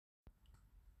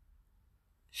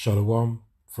Shalom.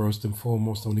 First and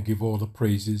foremost, I want to give all the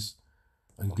praises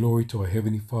and glory to our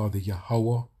Heavenly Father,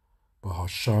 Yahweh,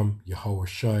 Bahasham,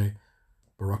 YAHAWASHI,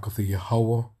 Barakatha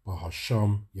Yahweh,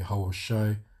 Bahasham,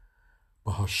 YAHAWASHI,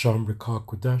 Bahasham, Rekah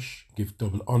Kodesh. Give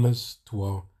double honors to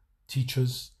our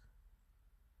teachers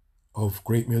of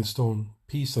Great Millstone.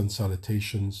 Peace and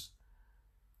salutations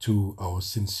to our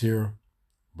sincere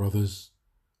brothers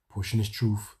pushing His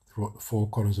truth throughout the four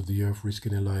corners of the earth,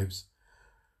 risking their lives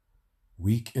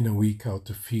week in and week out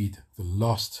to feed the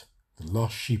lost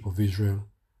sheep of Israel.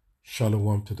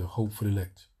 Shalom to the hopeful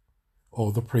elect.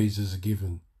 All the praises are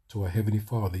given to our Heavenly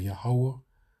Father, Yahweh,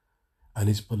 and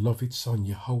His beloved Son,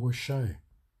 YAHAWASHI.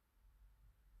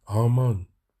 Amen.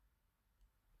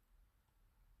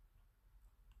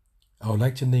 I would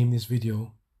like to name this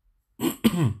video,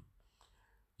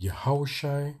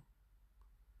 YAHAWASHI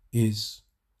is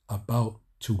about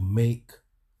to make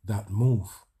that move.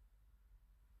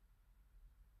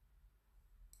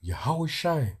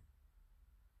 YAHAWASHI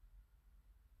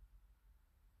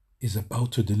is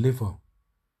about to deliver.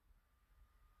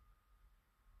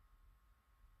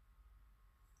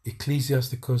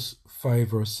 Ecclesiasticus 5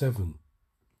 verse 7.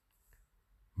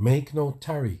 Make no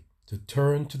tarry to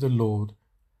turn to the Lord,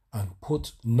 and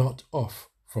put not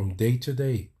off from day to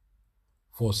day,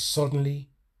 for suddenly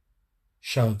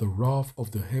shall the wrath of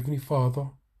the Heavenly Father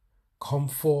come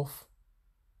forth,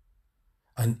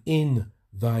 and in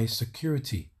thy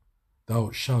security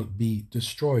thou shalt be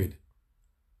destroyed,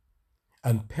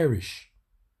 and perish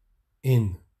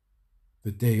in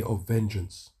the day of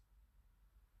vengeance.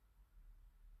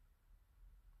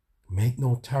 Make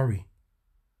no tarry.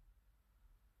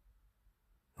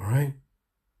 All right?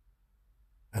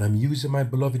 And I'm using my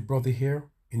beloved brother here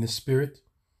in the spirit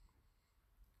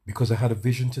because I had a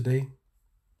vision today.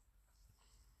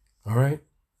 All right?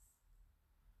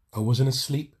 I wasn't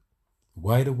asleep,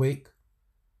 wide awake.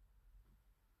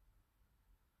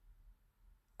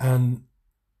 And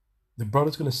the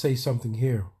brother's going to say something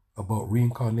here about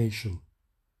reincarnation.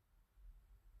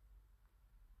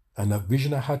 And that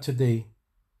vision I had today,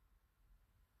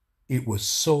 it was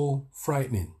so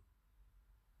frightening.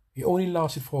 It only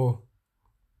lasted for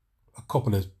a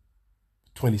couple of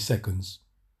 20 seconds.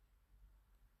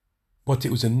 But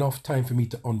it was enough time for me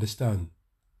to understand.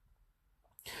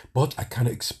 But I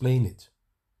cannot explain it.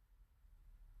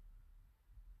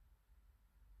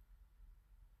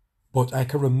 But I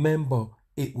can remember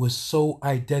it was so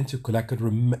identical. I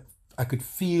could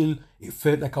feel, it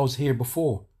felt like I was here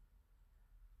before.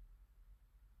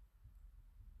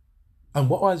 And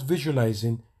what I was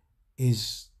visualizing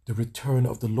is the return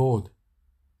of the Lord.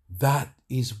 That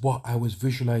is what I was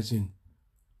visualizing.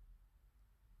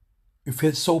 It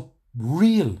felt so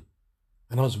real.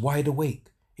 And I was wide awake.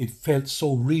 It felt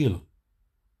so real.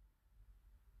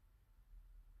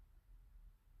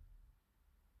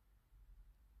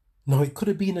 Now, it could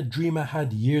have been a dream I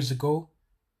had years ago.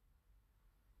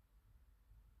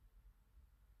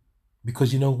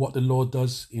 Because you know what the Lord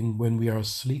does when we are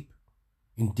asleep,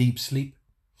 in deep sleep.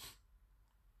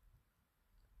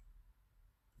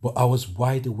 But I was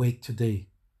wide awake today.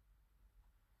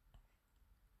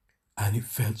 And it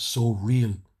felt so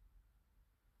real.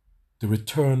 The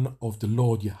return of the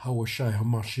Lord, YAHAWASHI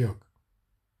HaMashiach.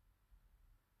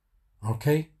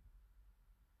 Okay?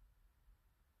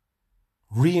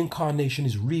 Reincarnation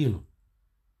is real.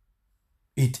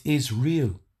 It is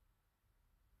real.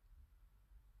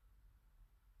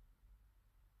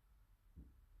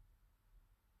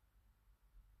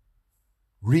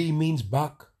 Re means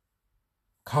back.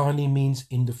 Carne means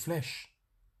in the flesh.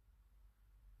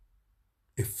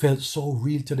 It felt so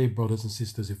real today, brothers and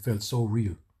sisters. It felt so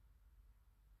real.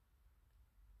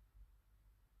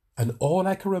 And all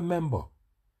I can remember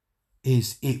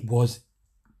is it was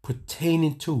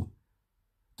pertaining to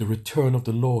the return of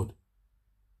the Lord.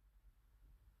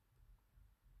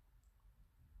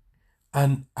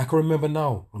 And I can remember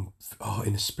now,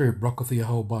 in the spirit, Barakatha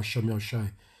Yahweh Bahasham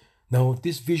Yahushai. Now,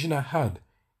 this vision I had,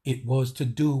 it was to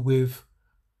do with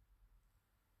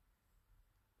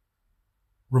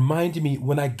reminding me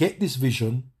when I get this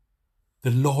vision, the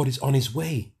Lord is on His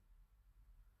way.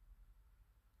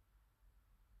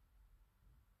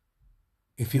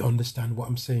 If you understand what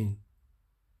I'm saying.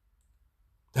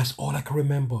 That's all I can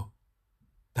remember.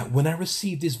 That when I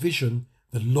received this vision,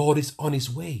 the Lord is on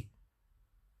His way.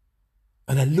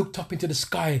 And I looked up into the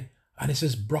sky and it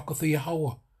says, Barakatha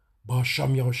Yahweh,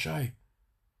 Bahasham Yahushai.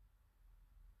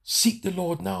 Seek the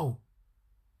Lord now.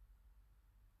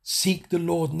 Seek the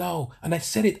Lord now. And I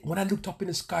said it when I looked up in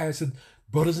the sky. I said,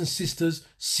 brothers and sisters,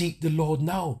 seek the Lord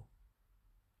now.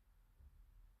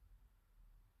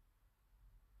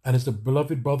 And as the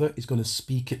beloved brother is going to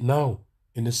speak it now,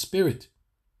 in the spirit.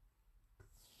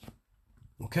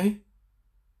 Okay?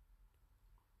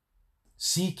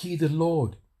 Seek ye the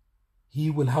Lord, he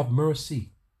will have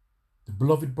mercy. The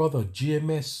beloved brother,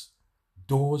 GMS,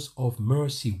 Doors of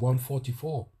Mercy,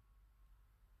 144.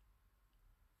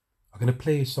 I'm going to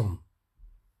play some.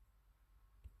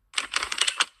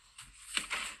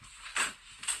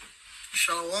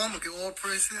 Shalom, give all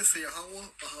praises to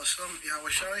Yahawah, Bahasham,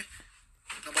 YAHAWASHI.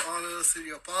 Double honors to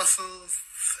the apostles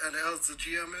and the elders of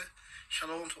GMS.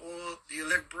 Shalom to all the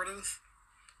elect brothers.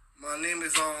 My name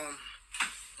is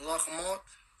Lakamat.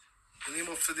 The name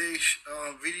of today's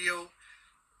video,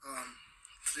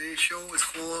 today's show is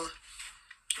called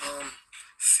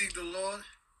Seek the Lord.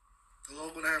 The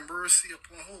Lord will have mercy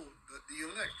upon who? The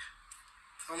elect.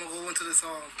 So I'm gonna go into this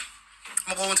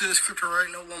I'm going to the scripture right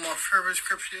now, one of my favorite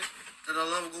scriptures that I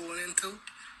love going into.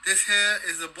 This here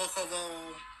is the book of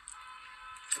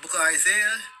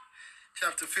Isaiah,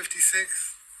 chapter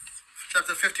 56,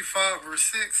 chapter 55, verse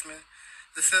 6, man.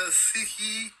 It says, seek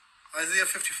ye, Isaiah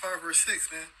 55, verse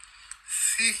 6, man.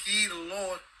 Seek ye the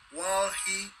Lord while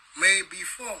he may be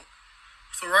found.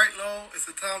 So right now is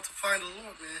the time to find the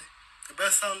Lord, man. The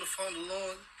best time to find the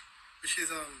Lord, which is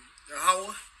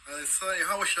Yahawah and his son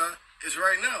YAHAWASHI, is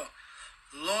right now.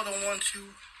 The Lord don't want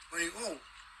you when you old.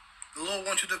 The Lord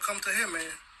wants you to come to him,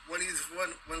 man. When you're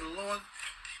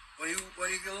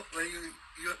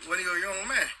a young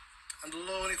man. And the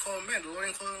Lord when he called man, the Lord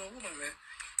ain't calling a woman, man.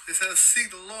 It says, seek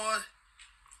the Lord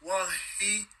while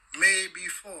he may be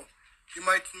found. You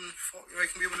might be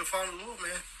able to find the Lord,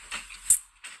 man.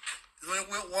 There's only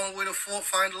one way to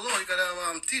find the Lord. You gotta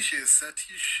have teachers that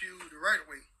teach you the right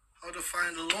way. How to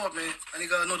find the Lord, man. And you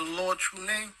gotta know the Lord's true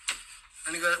name.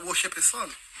 And you gotta worship his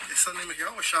son. His son name is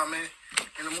YAHAWASHI, man.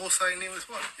 And the Most High name is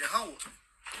what? Yahawah.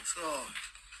 So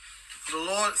the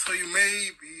Lord,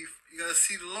 you gotta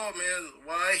see the Lord, man,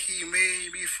 why he may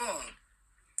be found.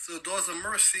 So the doors of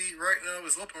mercy right now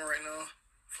is open right now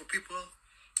for people.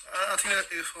 I think that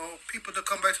if people to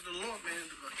come back to the Lord, man,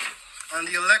 and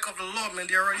the elect of the Lord, man,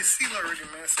 they already sealed already,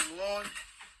 man. So the Lord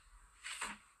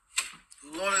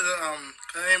is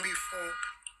can be found.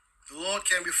 The Lord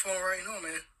can be found right now,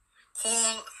 man.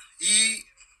 Call ye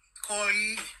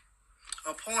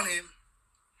upon him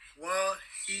while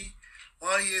he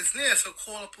is near. So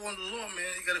call upon the Lord,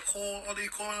 man. You gotta call, what do you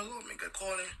call the Lord, man? You gotta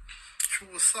call him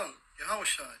through his son,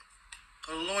 YAHAWASHI.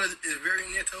 Because the Lord is very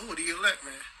near to who? The elect,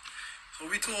 man. So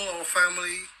we told our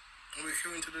family, when we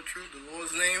came into the truth, the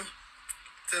Lord's name,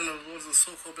 telling the Lord is a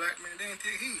so-called black man, they didn't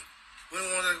take heed. We're the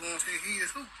ones that are going to take heed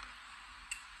is who?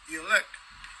 The elect.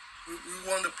 We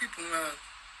want the people, man,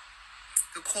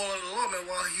 to call on the Lord, man,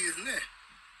 while he is near.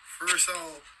 First,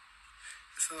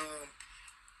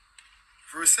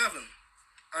 verse 7.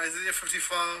 Isaiah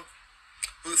 55,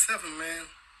 verse 7, man.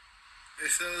 It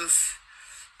says,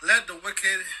 let the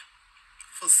wicked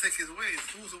forsake his ways.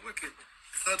 Who's the wicked?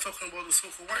 It's not talking about the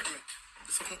so-called white man.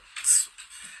 It's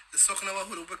talking about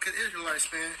who? The wicked Israelites,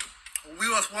 man. We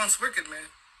was once wicked, man.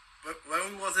 But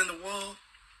when we was in the world,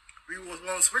 we was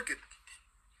once wicked.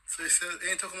 So it says,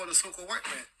 it ain't talking about the so-called white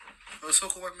man. The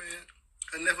so-called white man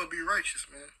can never be righteous,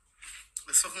 man.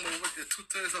 It's talking about the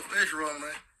 2/3 of Israel,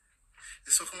 man.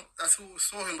 It's talking, that's who was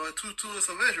talking about, 2/3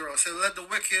 of Israel. It said, let the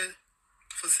wicked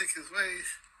forsake his ways.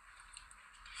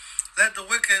 Let the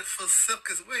wicked forsake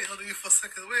his ways. How do you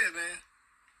forsake his ways, man?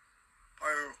 By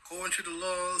going to the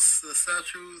laws, the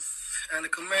statutes, and the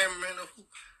commandment of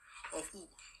who?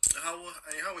 Yahawah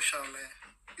and YAHAWASHI, man.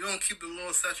 You don't keep the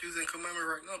laws, statutes, and commandment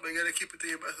right now, but you gotta keep it to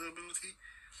your best ability.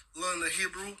 Learn the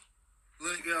Hebrew,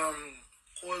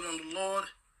 calling on the Lord,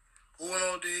 going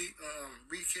all day,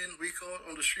 week in, week out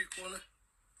on the street corner.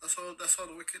 That's how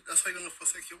the wicked, that's how you're gonna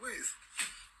forsake your ways.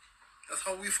 That's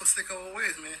how we forsake our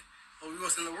ways, man. When we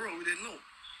was in the world, we didn't know.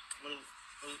 But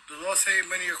the Lord said,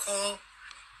 many are called,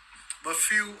 but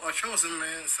few are chosen,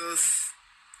 man. It says,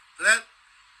 let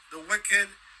the wicked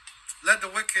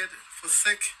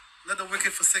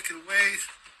forsake his ways,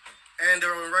 and the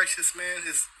unrighteous man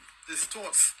his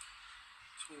thoughts.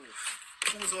 So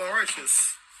who is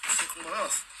unrighteous? It's talking about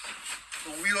us. So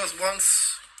we was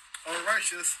once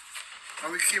unrighteous,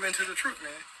 and we came into the truth,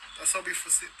 man. That's how we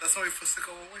forsake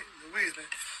our ways, man.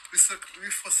 We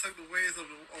forsake the ways of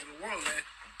the world, man,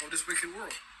 of this wicked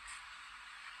world.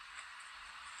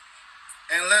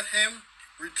 And let him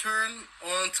return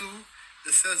unto,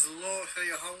 it says the Lord, say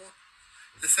Yahawah.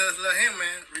 It says let him,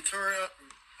 man, return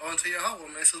unto Yahawah,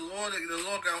 man. So the Lord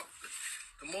God,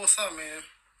 the Most High, man,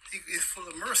 he is full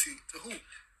of mercy to who?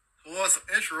 Towards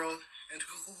Israel, and to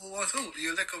who was who? The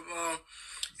elect of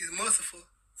he's merciful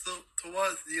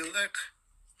towards the elect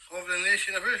of the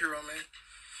nation of Israel, man.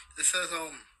 It says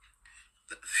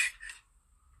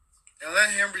and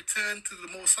let him return to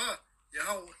the Most High,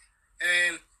 Yahweh,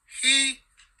 and he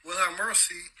will have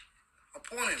mercy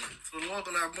upon him. So the Lord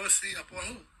will have mercy upon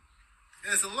who?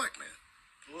 His elect, man.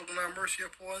 The Lord will have mercy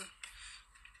upon.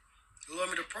 The Lord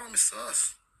made a promise to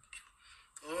us.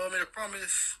 The Lord made a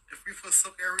promise if we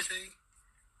forsook everything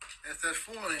and stepped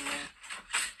forward him, man,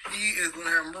 he is going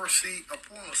to have mercy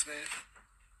upon us, man.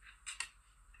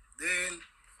 Then,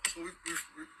 so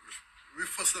we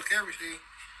forsook everything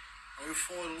and we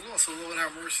followed the Lord. So the Lord will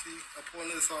have mercy upon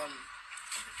his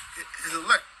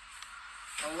elect.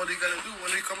 And what are you got to do when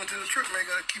they come into the church, man?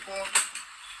 You got to keep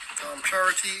on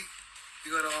charity.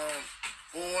 You got to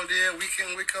go on there week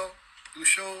in, week out, do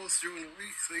shows during the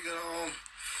week. So you got to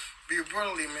be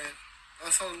brotherly, man.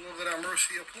 That's how the Lord will have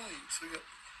mercy upon you. So you got,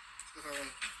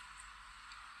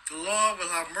 the Lord will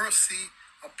have mercy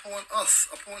upon us,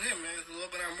 upon him, man. The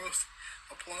Lord will have mercy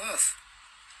upon us.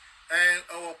 And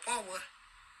our power,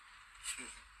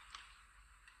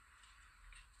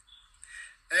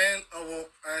 and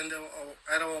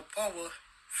our power,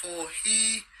 for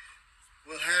he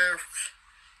will have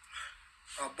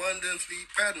abundantly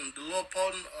pardoned. The Lord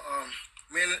pardoned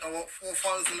many of our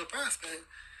forefathers in the past, man.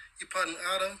 He pardoned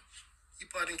Adam, he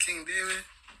pardoned King David,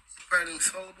 he pardoned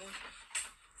Solomon,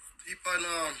 he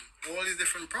pardoned all these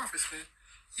different prophets, man.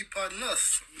 He pardoned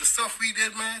us. The stuff we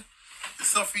did, man, the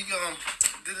stuff we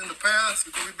did in the past,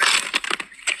 because we've been,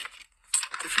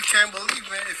 if you can't believe,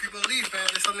 man, if you believe, man,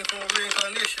 there's something called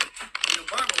reincarnation in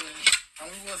the Bible, man. And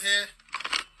we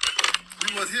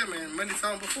was here, man, many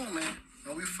times before, man.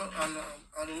 And we felt on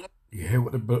the Lord. You hear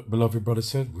what the beloved brother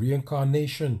said?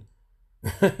 Reincarnation.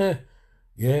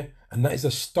 Yeah, and that is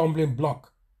a stumbling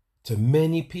block to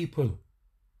many people.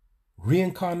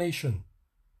 Reincarnation.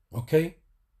 Okay?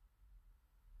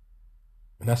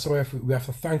 And that's why we have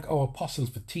to thank our apostles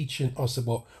for teaching us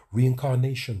about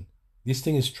reincarnation. This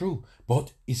thing is true,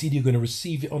 but it's either you're going to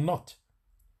receive it or not.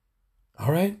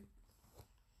 All right?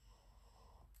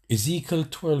 Ezekiel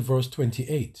 12 verse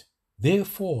 28.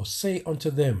 Therefore say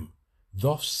unto them,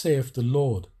 thus saith the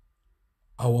Lord,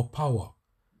 our power,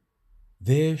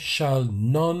 there shall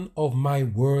none of my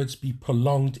words be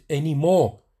prolonged any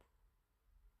more.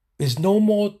 There's no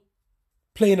more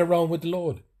playing around with the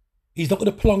Lord. He's not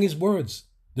going to prolong his words.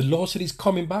 The Lord said he's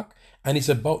coming back, and it's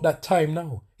about that time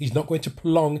now. He's not going to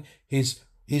prolong his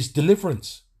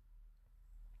deliverance.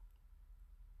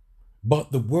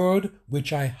 But the word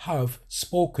which I have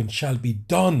spoken shall be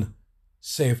done,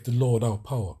 saith the Lord our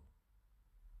power.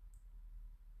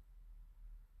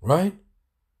 Right?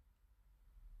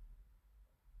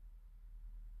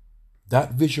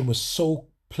 That vision was so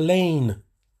plain.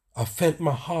 I felt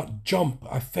my heart jump.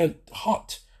 I felt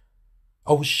hot.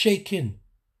 I was shaking.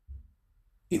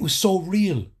 It was so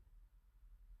real.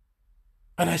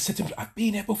 And I said to him, I've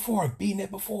been there before. I've been there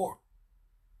before.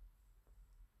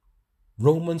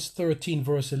 Romans 13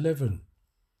 verse 11.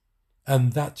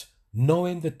 And that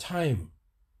knowing the time,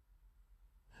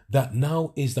 that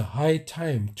now is the high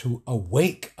time to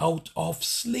awake out of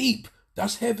sleep.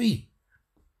 That's heavy.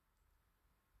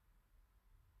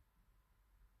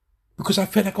 Because I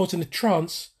felt like I was in a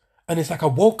trance, and it's like I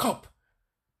woke up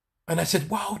and I said,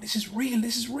 wow, this is real.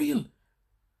 This is real.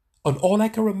 And all I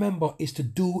can remember is to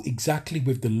do exactly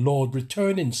with the Lord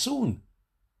returning soon.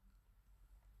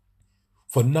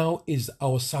 For now is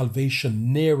our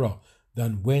salvation nearer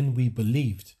than when we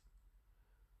believed.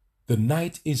 The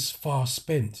night is far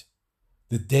spent.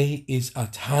 The day is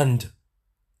at hand.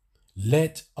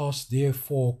 Let us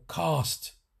therefore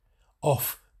cast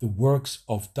off the works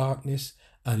of darkness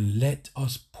and let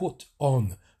us put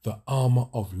on the armor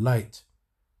of light.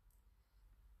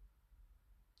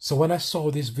 So when I saw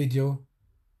this video,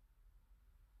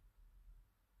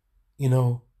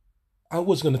 I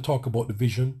was going to talk about the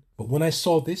vision, but when I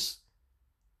saw this,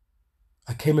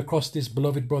 I came across this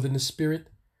beloved brother in the spirit.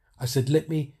 I said, let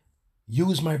me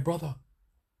use my brother.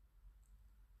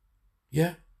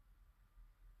 Yeah.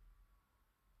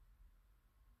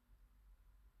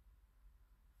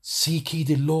 Seek ye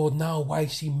the Lord now while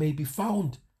he may be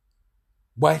found,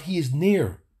 while he is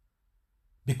near,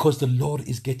 because the Lord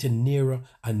is getting nearer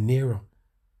and nearer.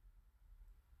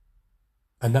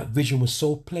 And that vision was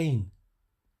so plain,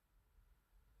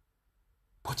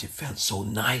 but it felt so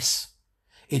nice.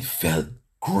 It felt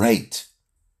great.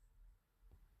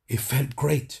 It felt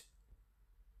great.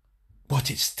 But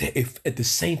at the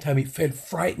same time, it felt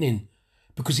frightening,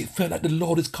 because it felt like the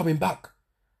Lord is coming back.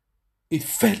 It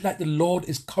felt like the Lord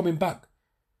is coming back.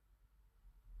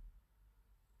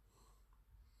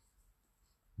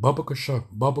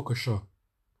 Babakasha.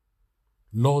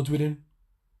 Lord willing,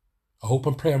 I hope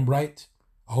and pray I'm right.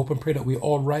 I hope and pray that we're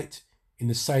all right in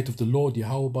the sight of the Lord,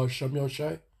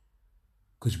 YAHAWASHI.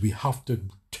 because we have to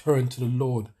turn to the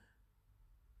Lord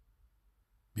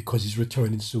because he's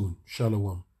returning soon.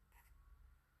 Shalom.